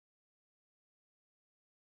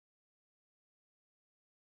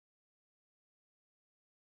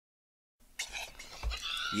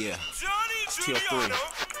Yeah, T03.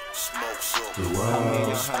 The world. I mean,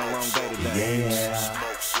 y'all had a long day today. Yeah.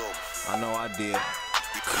 I know I did.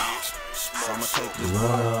 So I'ma take this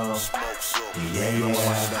World. Yeah. I'm gonna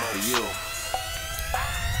write it up for you.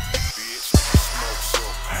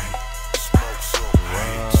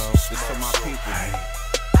 This for my people. And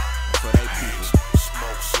for they people.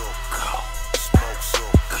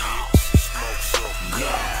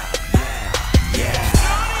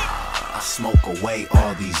 I smoke away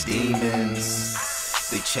all these demons.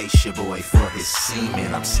 They chase your boy for his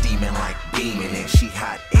semen. I'm steaming like beaming, and she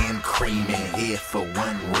hot and creaming. Here for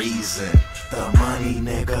one reason, the money,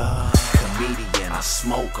 nigga. Comedian, I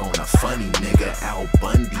smoke on a funny nigga. Al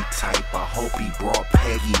Bundy type, I hope he brought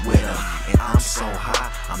Peggy with him. And I'm so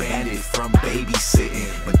high, I'm banned from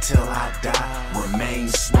babysitting. But till I die, remain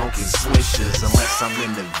smoking swishers. Unless I'm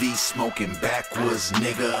in the V smoking backwards,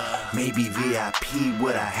 nigga. Maybe VIP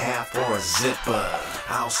with a half or a zipper.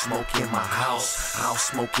 I'll smoke in my house, I'll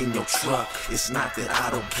smoke in your truck. It's not that I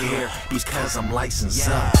don't care, because I'm licensed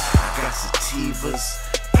up. I got sativas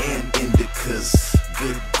and indicas.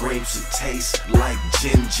 Good grapes that taste like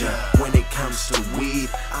ginger. When it comes to weed,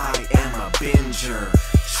 I am a binger.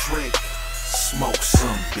 Trick, smoke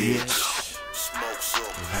some, bitch. Smoke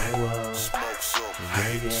some. Hey, well. Smoke some.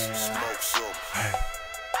 Hey, yeah. Smoke some. Hey.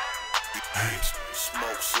 Hey.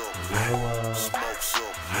 Smoke some. Hey, well. Smoke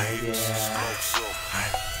some. Hey, yeah. Smoke some.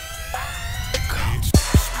 Hey.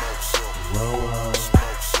 Smoke some. Whoa,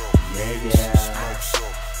 smoke some. Yeah, yeah. Smoke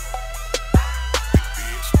some.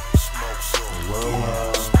 Smoke some.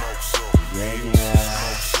 Whoa, smoke some. Yeah, yeah.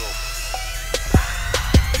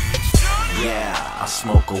 Yeah, I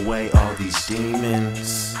smoke away all these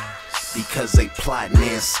demons. Because they plotting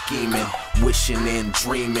and scheming, wishing and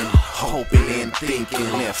dreaming, hoping and thinking.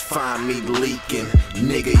 And find me leaking,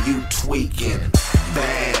 nigga, you tweaking.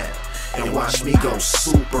 Bad, and watch me go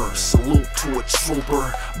super. Salute to a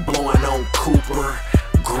trooper, blowing on Cooper.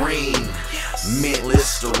 Green, mint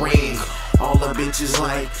Listerine. All the bitches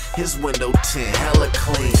like his window tint hella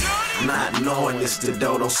clean. Not knowing it's the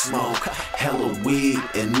dodo smoke. Hella weed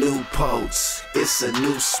and new potes. It's a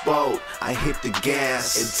new sport. I hit the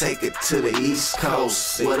gas and take it to the East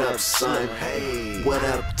Coast. What up, son? Hey, what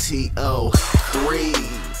up, T03?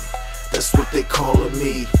 That's what they calling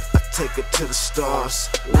me. I take it to the stars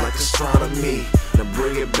like astronomy. Now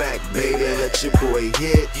bring it back, baby. Let your boy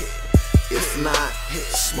hit. If not,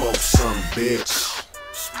 smoke some, bitch.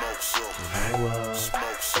 Smoke some. Hey, well.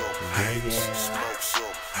 Smoke some. Hey, yeah. Smoke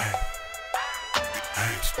some. Hey.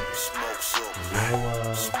 Hey. Smoke some. Hey,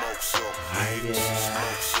 well.